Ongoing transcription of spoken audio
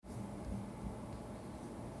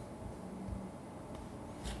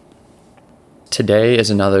Today is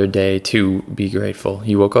another day to be grateful.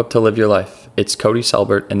 You woke up to live your life. It's Cody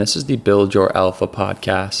Selbert, and this is the Build Your Alpha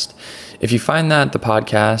podcast. If you find that the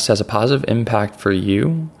podcast has a positive impact for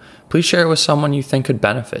you, please share it with someone you think could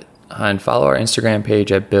benefit, and follow our Instagram page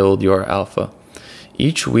at Build Your Alpha.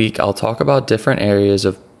 Each week, I'll talk about different areas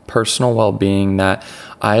of personal well-being that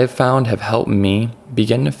I have found have helped me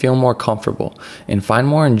begin to feel more comfortable and find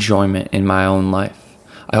more enjoyment in my own life.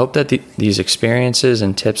 I hope that these experiences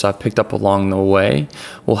and tips I've picked up along the way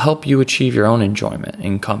will help you achieve your own enjoyment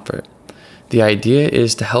and comfort. The idea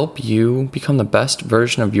is to help you become the best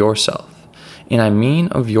version of yourself. And I mean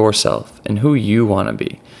of yourself and who you want to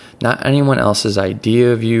be. Not anyone else's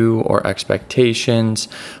idea of you or expectations,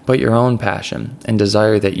 but your own passion and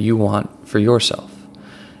desire that you want for yourself.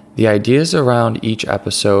 The ideas around each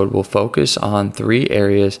episode will focus on 3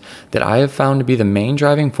 areas that I have found to be the main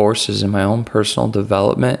driving forces in my own personal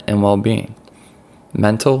development and well-being: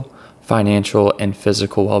 mental, financial, and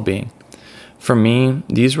physical well-being. For me,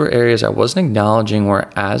 these were areas I wasn't acknowledging were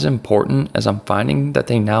as important as I'm finding that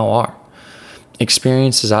they now are.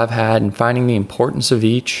 Experiences I've had in finding the importance of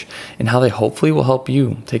each and how they hopefully will help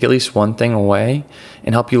you take at least one thing away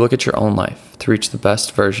and help you look at your own life to reach the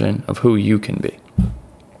best version of who you can be.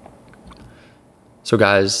 So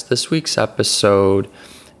guys, this week's episode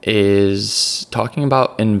is talking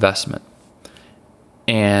about investment,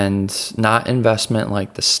 and not investment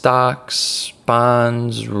like the stocks,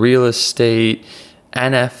 bonds, real estate,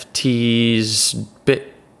 NFTs,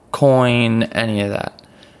 Bitcoin, any of that.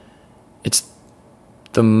 It's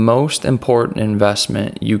the most important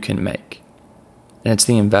investment you can make, and it's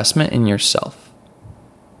the investment in yourself.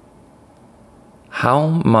 How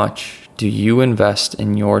much do you invest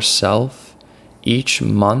in yourself each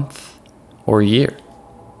month or year?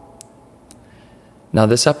 Now,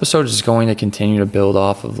 this episode is going to continue to build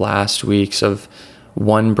off of last week's of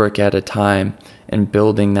one brick at a time and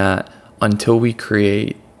building that until we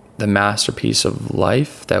create the masterpiece of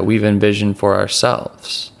life that we've envisioned for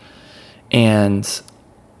ourselves. And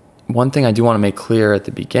one thing I do want to make clear at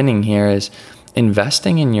the beginning here is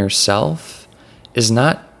investing in yourself is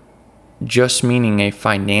not just meaning a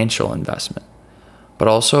financial investment, but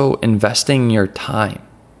also investing your time.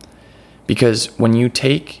 Because when you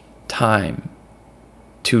take time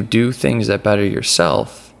to do things that better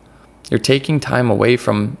yourself, you're taking time away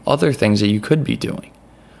from other things that you could be doing,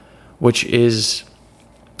 which is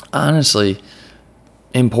honestly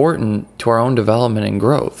important to our own development and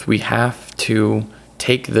growth. We have to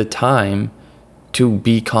take the time to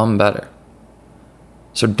become better.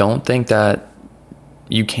 So don't think that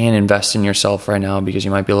you can't invest in yourself right now because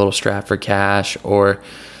you might be a little strapped for cash or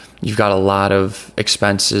you've got a lot of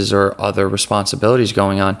expenses or other responsibilities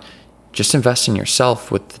going on. Just invest in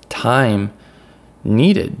yourself with the time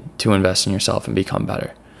needed to invest in yourself and become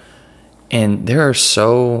better. And there are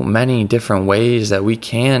so many different ways that we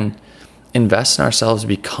can invest in ourselves to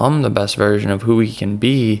become the best version of who we can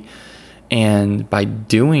be. And by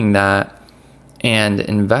doing that and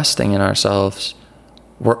investing in ourselves,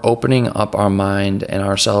 we're opening up our mind and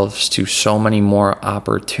ourselves to so many more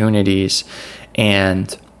opportunities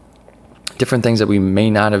and different things that we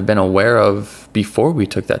may not have been aware of before we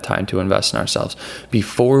took that time to invest in ourselves,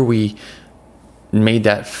 before we made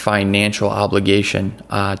that financial obligation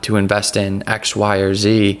to invest in X, Y, or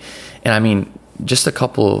Z. And I mean, just a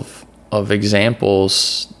couple of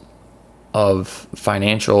examples of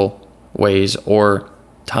financial ways or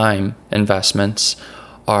time investments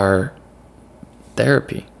are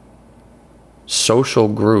therapy, social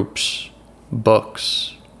groups,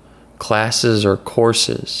 books, classes or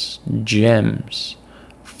courses, gyms,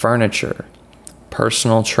 furniture,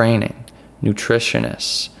 personal training,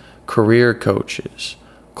 nutritionists, career coaches,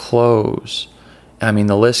 clothes. I mean,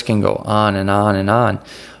 the list can go on and on and on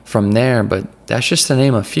from there, but that's just to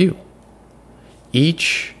name a few.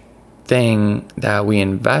 Each thing that we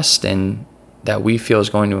invest in that we feel is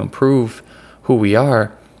going to improve who we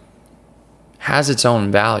are has its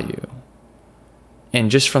own value.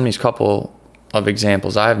 And just from these couple of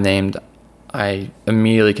examples I've named, I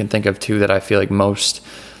immediately can think of 2 that I feel like most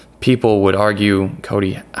people would argue,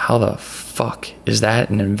 Cody, how the fuck is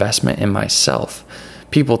that an investment in myself?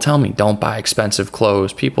 People tell me don't buy expensive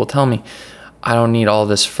clothes. People tell me I don't need all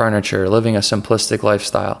this furniture, living a simplistic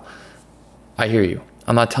lifestyle. I hear you.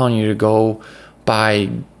 I'm not telling you to go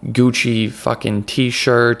buy Gucci fucking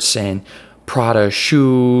t-shirts and Prada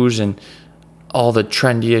shoes and all the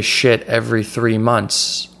trendiest shit every 3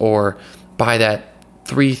 months, or buy that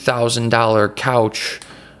 $3,000 couch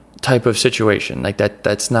type of situation. Like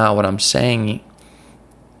that's not what I'm saying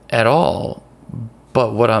at all.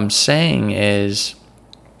 But what I'm saying is,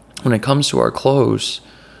 when it comes to our clothes,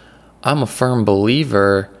 I'm a firm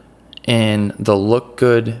believer in the look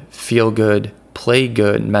good, feel good, play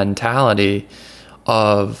good mentality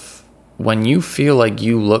of when you feel like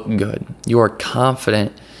you look good, you are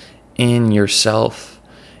confident in yourself,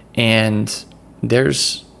 and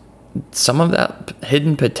there's some of that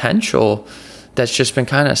hidden potential that's just been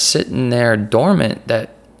kind of sitting there dormant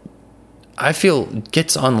that I feel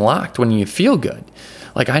gets unlocked when you feel good.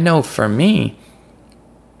 Like, I know for me,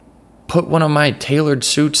 put one of my tailored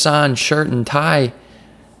suits on, shirt and tie,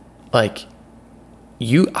 like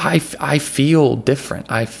I feel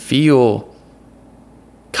different. I feel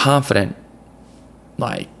confident,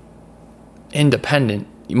 like independent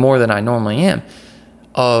more than I normally am,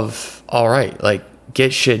 of all right, like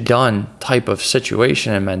get shit done type of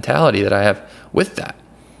situation and mentality that I have with that.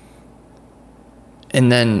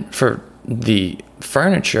 And then for the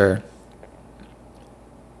furniture,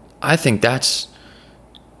 I think that's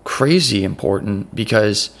crazy important,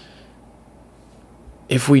 because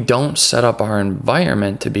if we don't set up our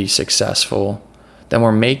environment to be successful, then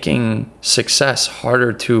we're making success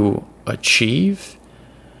harder to achieve.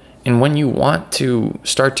 And when you want to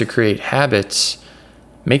start to create habits,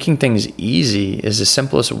 making things easy is the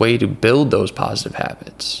simplest way to build those positive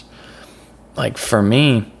habits. Like for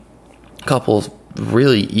me, a couple of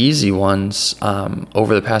really easy ones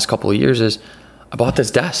over the past couple of years is I bought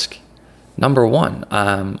this desk. Number one,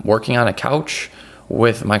 working on a couch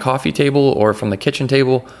with my coffee table or from the kitchen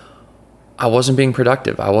table, I wasn't being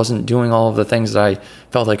productive. I wasn't doing all of the things that I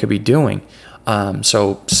felt I could be doing.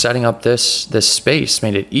 So setting up this space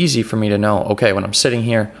made it easy for me to know, okay, when I'm sitting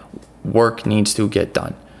here, work needs to get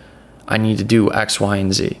done. I need to do X, Y,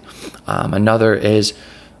 and Z. Another is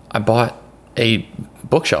I bought a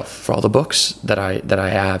bookshelf for all the books that I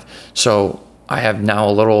have. So I have now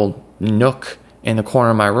a little nook in the corner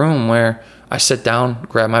of my room where I sit down,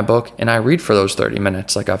 grab my book, and I read for those 30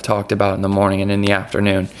 minutes like I've talked about in the morning and in the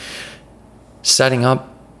afternoon. Setting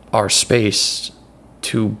up our space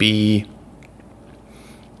to be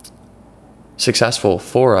successful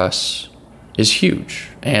for us is huge.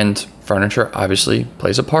 And furniture obviously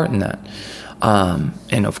plays a part in that.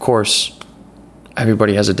 And of course,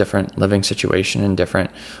 everybody has a different living situation and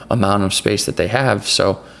different amount of space that they have.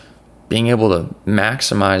 So being able to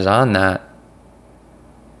maximize on that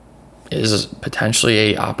is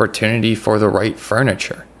potentially a opportunity for the right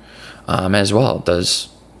furniture as well. Does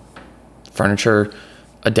furniture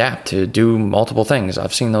adapt to do multiple things?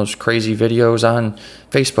 I've seen those crazy videos on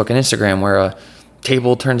Facebook and Instagram where a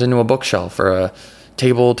table turns into a bookshelf, or a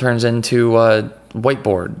table turns into a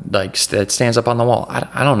whiteboard like that stands up on the wall.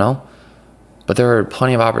 I don't know, but there are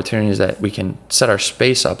plenty of opportunities that we can set our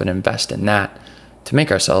space up and invest in that to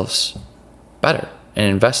make ourselves better and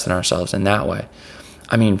invest in ourselves in that way.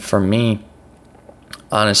 I mean, for me,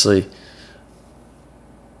 honestly,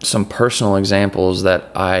 some personal examples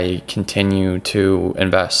that I continue to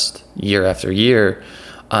invest year after year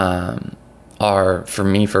are, for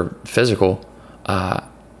me, for physical. I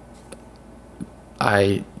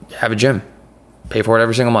have a gym, pay for it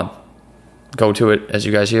every single month, go to it, as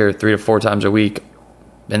you guys hear, 3 to 4 times a week,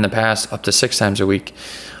 in the past up to 6 times a week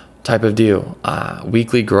type of deal.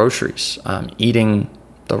 Weekly groceries, eating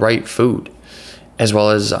the right food, as well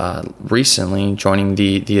as recently joining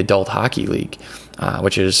the Adult Hockey League,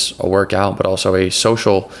 which is a workout but also a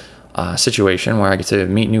social situation where I get to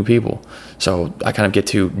meet new people. So I kind of get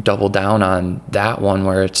to double down on that one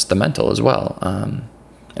where it's the mental as well. And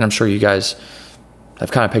I'm sure you guys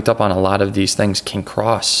have kind of picked up on a lot of these things can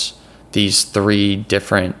cross these 3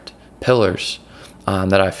 different pillars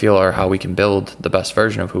that I feel are how we can build the best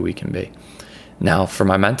version of who we can be. Now, for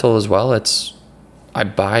my mental as well, I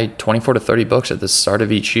buy 24 to 30 books at the start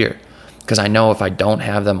of each year, because I know if I don't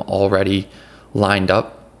have them already lined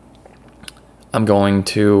up, I'm going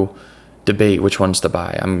to debate which ones to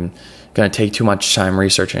buy. I'm going to take too much time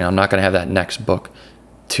researching. I'm not going to have that next book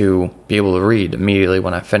to be able to read immediately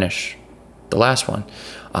when I finish the last one.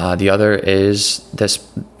 The other is this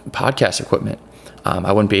podcast equipment.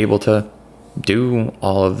 I wouldn't be able to do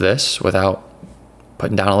all of this without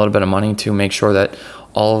putting down a little bit of money to make sure that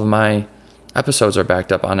all of my episodes are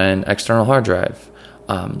backed up on an external hard drive.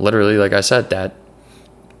 Literally, like I said, that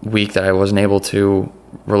week that I wasn't able to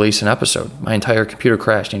release an episode, my entire computer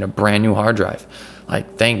crashed. Need a brand new hard drive.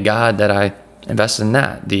 Like, thank God that I invested in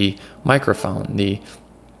that. The microphone, the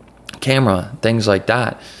camera, things like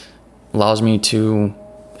that allows me to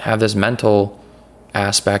have this mental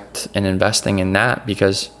aspect in investing in that,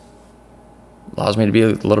 because it allows me to be a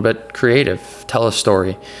little bit creative, tell a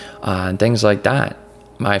story, and things like that.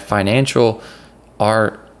 My financial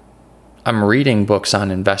are I'm reading books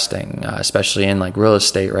on investing, especially in like real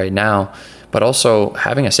estate right now, but also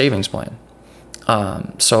having a savings plan.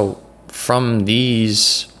 So from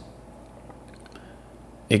these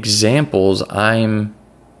examples, I'm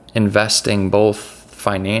investing both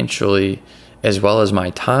financially as well as my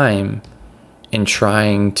time in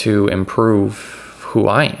trying to improve who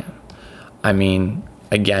I am. I mean,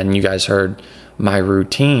 again, you guys heard my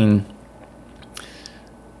routine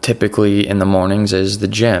typically in the mornings is the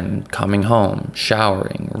gym, coming home,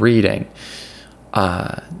 showering, reading,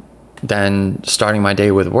 then starting my day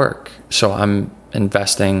with work. So I'm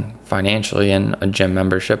investing financially in a gym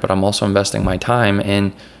membership, but I'm also investing my time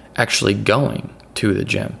in actually going to the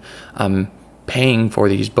gym. I'm paying for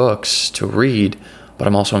these books to read, but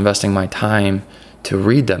I'm also investing my time to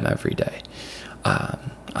read them every day.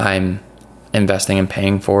 I'm investing and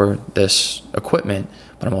paying for this equipment,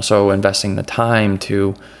 but I'm also investing the time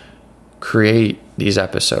to create these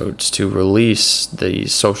episodes, to release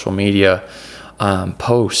these social media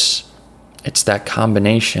posts. It's that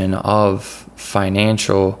combination of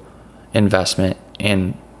financial investment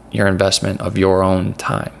and your investment of your own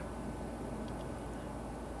time.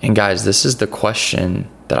 And guys, this is the question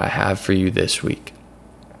that I have for you this week.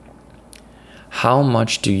 How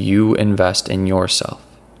much do you invest in yourself,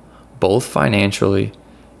 both financially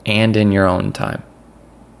and in your own time?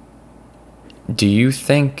 Do you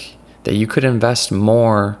think that you could invest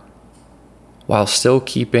more while still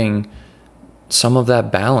keeping some of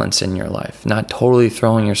that balance in your life, not totally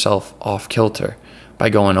throwing yourself off kilter by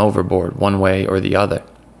going overboard one way or the other?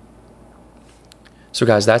 So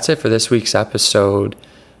guys, that's it for this week's episode.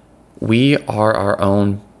 We are our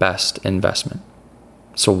own best investment.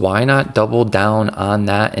 So why not double down on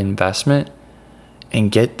that investment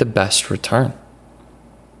and get the best return?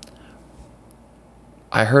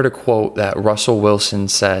 I heard a quote that Russell Wilson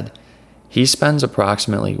said. He spends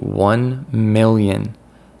approximately $1 million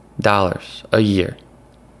a year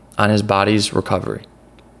on his body's recovery.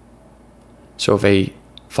 So if a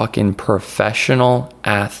fucking professional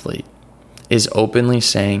athlete is openly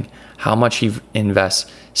saying how much he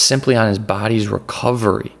invests simply on his body's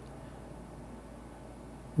recovery,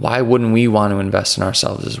 why wouldn't we want to invest in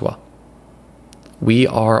ourselves as well? We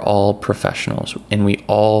are all professionals and we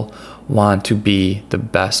all want to be the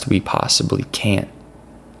best we possibly can.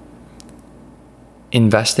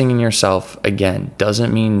 Investing in yourself, again,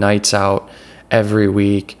 doesn't mean nights out every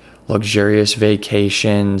week, luxurious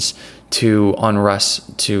vacations, to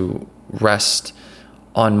rest,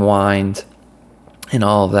 unwind, and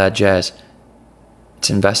all of that jazz. It's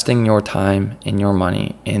investing your time and your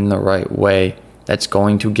money in the right way that's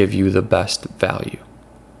going to give you the best value.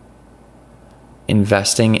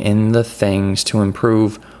 Investing in the things to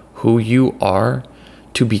improve who you are,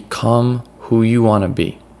 to become who you want to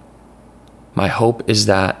be. My hope is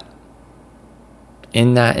that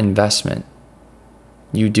in that investment,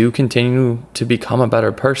 you do continue to become a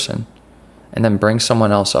better person and then bring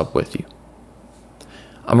someone else up with you.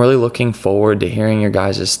 I'm really looking forward to hearing your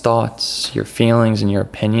guys' thoughts, your feelings, and your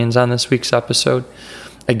opinions on this week's episode.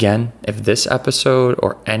 Again, if this episode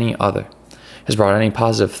or any other has brought any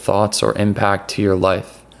positive thoughts or impact to your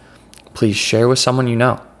life, please share with someone you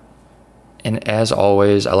know. And as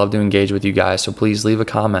always, I love to engage with you guys, so please leave a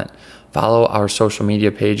comment. Follow our social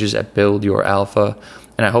media pages at Build Your Alpha,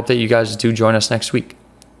 and I hope that you guys do join us next week.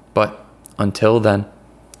 But until then,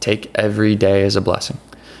 take every day as a blessing,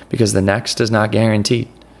 because the next is not guaranteed.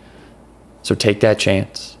 So take that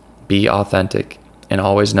chance, be authentic, and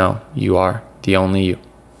always know you are the only you.